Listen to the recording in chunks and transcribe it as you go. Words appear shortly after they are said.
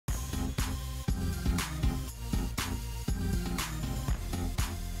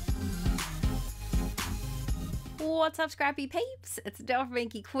What's up, scrappy peeps? It's Adele from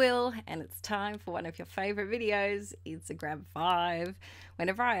Inkie Quill, and it's time for one of your favourite videos. It's a grab 5.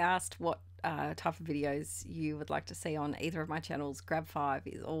 Whenever I asked what type of videos you would like to see on either of my channels, grab 5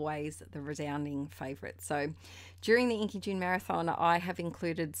 is always the resounding favourite. So during the Inkie June Marathon, I have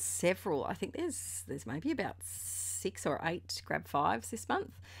included several. I think there's maybe about 6 or 8 grab 5s this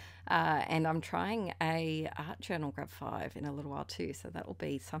month. And I'm trying a art journal grab 5 in a little while too, so that will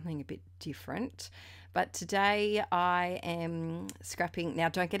be something a bit different. But today I am scrapping. Now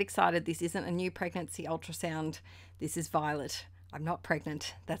don't get excited, this isn't a new pregnancy ultrasound. This is Violet. I'm not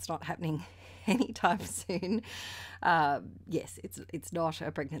pregnant. That's not happening anytime soon. Yes, it's not a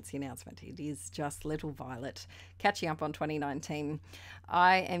pregnancy announcement. It is just little Violet catching up on 2019.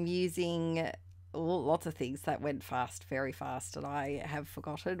 I am using lots of things that went fast, very fast, and I have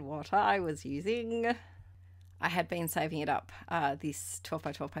forgotten what I was using. I had been saving it up, this 12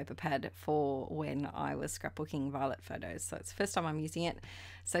 by 12 paper pad, for when I was scrapbooking Violet photos, so it's the first time I'm using it.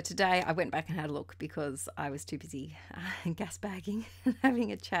 So today I went back and had a look because I was too busy gas bagging and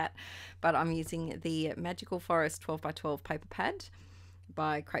having a chat, but I'm using the Magical Forest 12 by 12 paper pad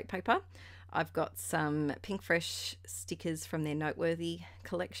by Crate Paper. I've got some Pink Fresh stickers from their Noteworthy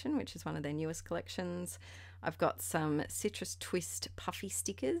collection, which is one of their newest collections. I've got some Citrus Twist puffy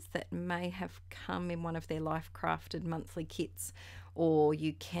stickers that may have come in one of their Life Crafted monthly kits, or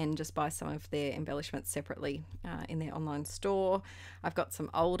you can just buy some of their embellishments separately in their online store. I've got some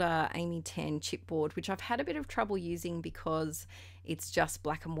older Amy Tan chipboard, which I've had a bit of trouble using because it's just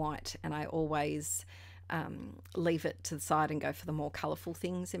black and white, and I always leave it to the side and go for the more colourful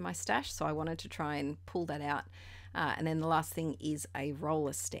things in my stash, so I wanted to try and pull that out. And then the last thing is a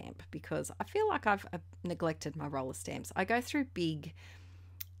roller stamp, because I feel like I've neglected my roller stamps. I go through big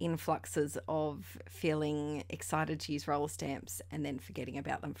influxes of feeling excited to use roller stamps and then forgetting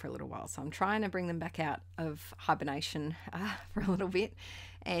about them for a little while, so I'm trying to bring them back out of hibernation for a little bit.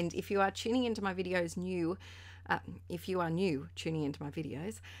 And if you are tuning into my videos tuning into my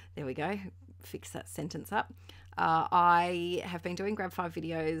videos, there we go, fix that sentence up. I have been doing grab 5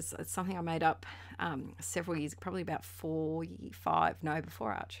 videos. It's something I made up several years, probably about 5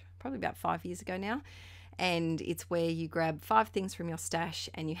 years ago now. And it's where you grab 5 things from your stash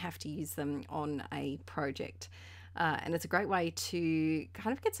and you have to use them on a project. And it's a great way to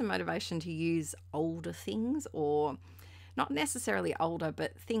kind of get some motivation to use older things, or not necessarily older,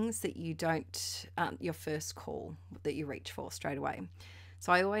 but things that you don't, your first call that you reach for straight away.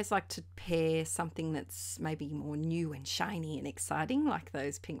 So I always like to pair something that's maybe more new and shiny and exciting, like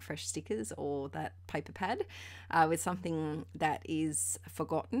those Pink Fresh stickers or that paper pad, with something that is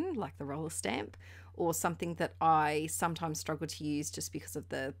forgotten, like the roller stamp, or something that I sometimes struggle to use just because of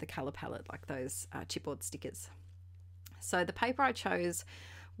the colour palette, like those chipboard stickers. So the paper I chose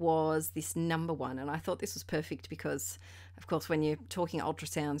was this number 1, and I thought this was perfect because, of course, when you're talking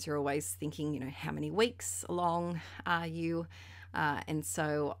ultrasounds, you're always thinking, you know, how many weeks along are you? And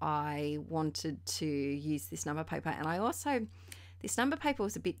so I wanted to use this number paper, and this number paper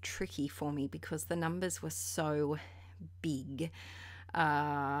was a bit tricky for me because the numbers were so big.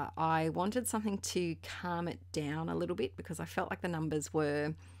 I wanted something to calm it down a little bit because I felt like the numbers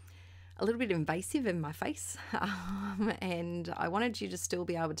were a little bit invasive in my face, and I wanted you to still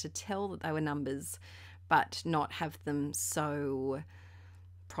be able to tell that they were numbers but not have them so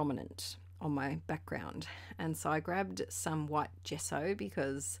prominent on my background. And so I grabbed some white gesso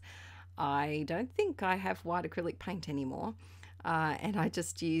because I don't think I have white acrylic paint anymore, and I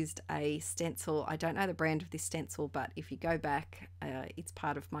just used a stencil. I don't know the brand of this stencil, but if you go back, it's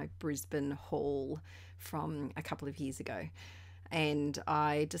part of my Brisbane haul from a couple of years ago. And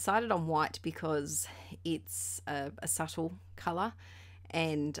I decided on white because it's a subtle colour,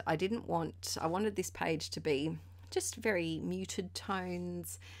 and I wanted this page to be just very muted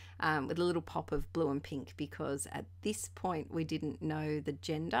tones, with a little pop of blue and pink, because at this point we didn't know the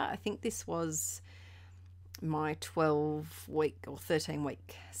gender. I think this was my 12-week or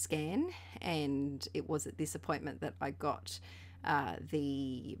 13-week scan, and it was at this appointment that I got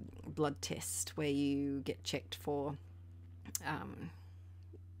the blood test where you get checked for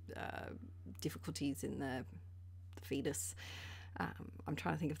difficulties in the fetus. I'm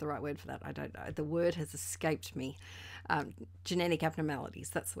trying to think of the right word for that. I don't know. The word has escaped me. Genetic abnormalities,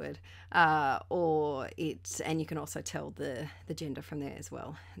 that's the word. And you can also tell the gender from there as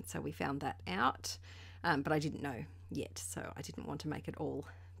well. And so we found that out, but I didn't know yet. So I didn't want to make it all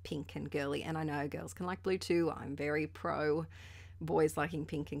pink and girly. And I know girls can like blue too. I'm very pro boys liking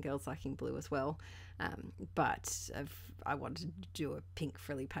pink and girls liking blue as well. But I wanted to do a pink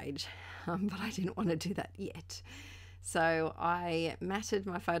frilly page, but I didn't want to do that yet. So I matted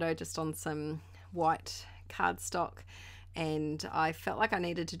my photo just on some white cardstock, and I felt like I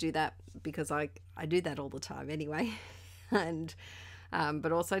needed to do that because I do that all the time anyway. And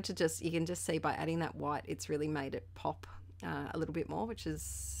but also to just, you can just see by adding that white, it's really made it pop a little bit more, which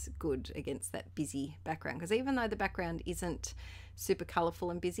is good against that busy background, because even though the background isn't super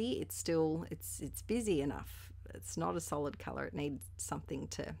colorful and busy, it's still it's busy enough. It's not a solid color. It needs something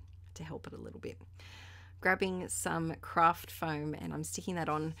to help it a little bit. Grabbing some craft foam, and I'm sticking that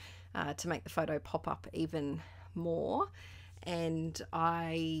on to make the photo pop up even more. And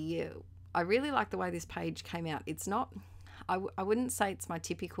I really like the way this page came out. It's not, I wouldn't say it's my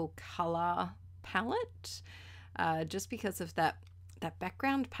typical color palette, just because of that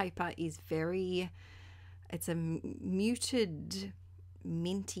background paper is very, it's a muted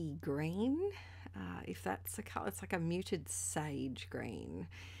minty green, if that's a color. It's like a muted sage green,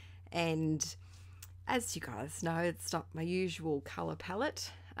 and as you guys know, it's not my usual color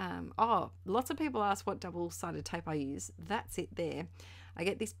palette. Oh, lots of people ask what double-sided tape I use. That's it there. I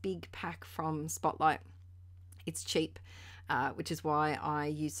get this big pack from Spotlight. It's cheap, which is why I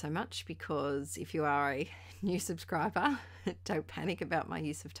use so much, because if you are a new subscriber, don't panic about my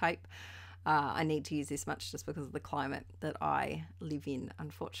use of tape. I need to use this much just because of the climate that I live in,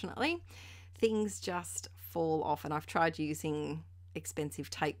 unfortunately. Things just fall off, and I've tried using expensive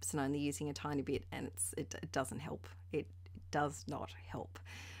tapes and only using a tiny bit, and it doesn't help. It does not help.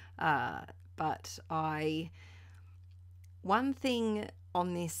 But one thing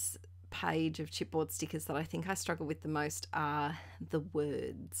on this page of chipboard stickers that I think I struggle with the most are the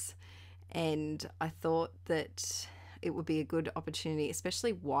words, and I thought that it would be a good opportunity,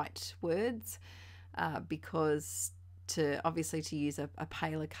 especially white words, because to use a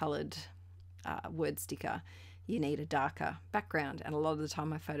paler coloured word sticker, you need a darker background, and a lot of the time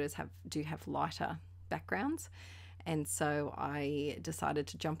my photos do have lighter backgrounds. And so I decided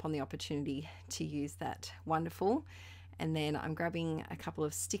to jump on the opportunity to use that wonderful. And then I'm grabbing a couple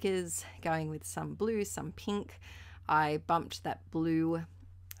of stickers, going with some blue, some pink. I bumped that blue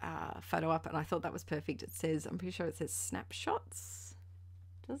photo up, and I thought that was perfect. It says, I'm pretty sure it says snapshots.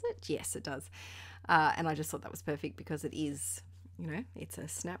 Does it? Yes, it does. And I just thought that was perfect because it is, you know, it's a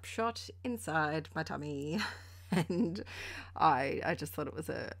snapshot inside my tummy. And I just thought it was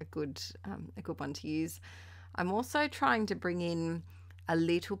a good one to use. I'm also trying to bring in a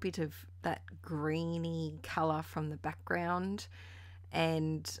little bit of that greeny colour from the background,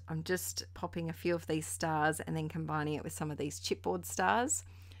 and I'm just popping a few of these stars and then combining it with some of these chipboard stars.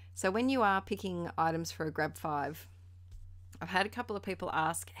 So when you are picking items for a Grab 5, I've had a couple of people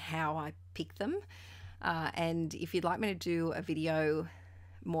ask how I pick them, and if you'd like me to do a video,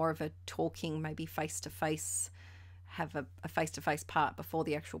 more of a talking, maybe face-to-face, have a face-to-face part before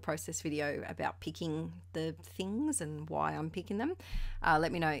the actual process video about picking the things and why I'm picking them,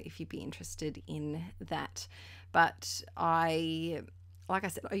 let me know if you'd be interested in that. But like I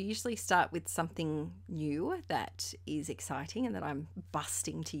said, I usually start with something new that is exciting and that I'm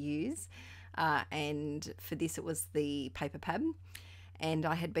busting to use, and for this it was the paper pad, and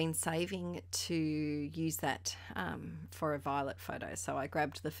I had been saving to use that for a violet photo. So I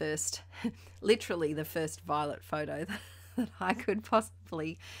grabbed the first, literally the first violet photo that I could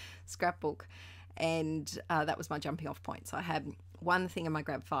possibly scrapbook, and that was my jumping off point. So I had one thing in my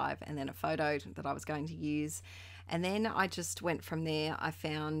Grab 5 and then a photo that I was going to use, and then I just went from there. I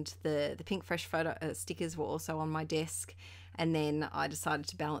found the pink fresh photo stickers were also on my desk, and then I decided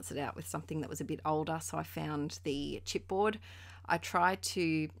to balance it out with something that was a bit older. So I found the chipboard. I tried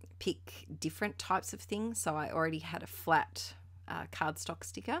to pick different types of things. So I already had a flat cardstock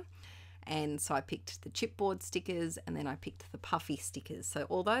sticker, and so I picked the chipboard stickers, and then I picked the puffy stickers. So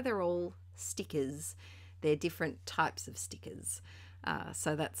although they're all stickers, they're different types of stickers.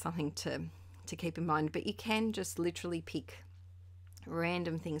 So that's something to keep in mind. But you can just literally pick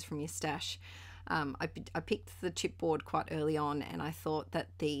random things from your stash. I picked the chipboard quite early on, and I thought that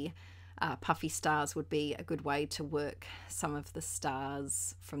the puffy stars would be a good way to work some of the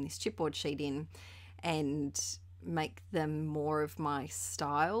stars from this chipboard sheet in and make them more of my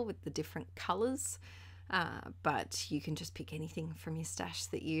style with the different colors. But you can just pick anything from your stash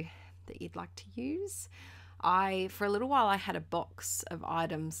that you'd like to use. For a little while I had a box of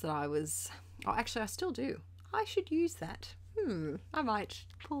items that I still do. I should use that. I might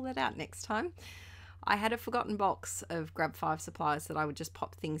pull that out next time. I had a forgotten box of Grab 5 supplies that I would just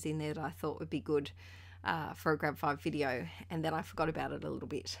pop things in there that I thought would be good for a Grab 5 video, and then I forgot about it a little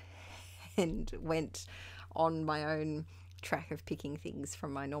bit and went on my own track of picking things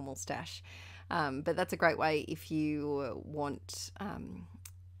from my normal stash. But that's a great way if you want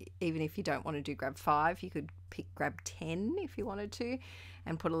even if you don't want to do grab 5, you could pick grab 10 if you wanted to,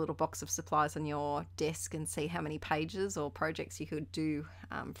 and put a little box of supplies on your desk and see how many pages or projects you could do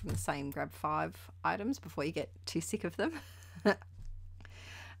from the same grab 5 items before you get too sick of them.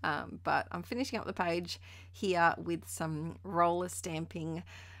 But I'm finishing up the page here with some roller stamping.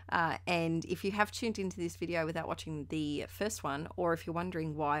 And if you have tuned into this video without watching the first one, or if you're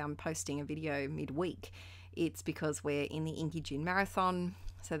wondering why I'm posting a video midweek, it's because we're in the Inkie June Marathon.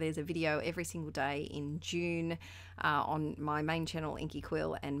 So there's a video every single day in June on my main channel, Inkie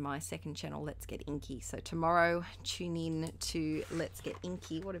Quill, and my second channel, Let's Get Inkie. So tomorrow, tune in to Let's Get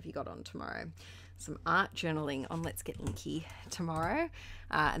Inkie. What have you got on tomorrow? Some art journaling on Let's Get Inkie tomorrow,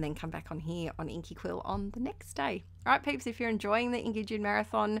 and then come back on here on Inkie Quill on the next day. All right, peeps, if you're enjoying the Inkie June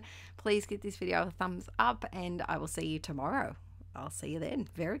Marathon, please give this video a thumbs up, and I will see you tomorrow. I'll see you then,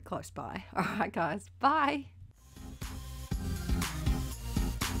 very close by. All right, guys, bye.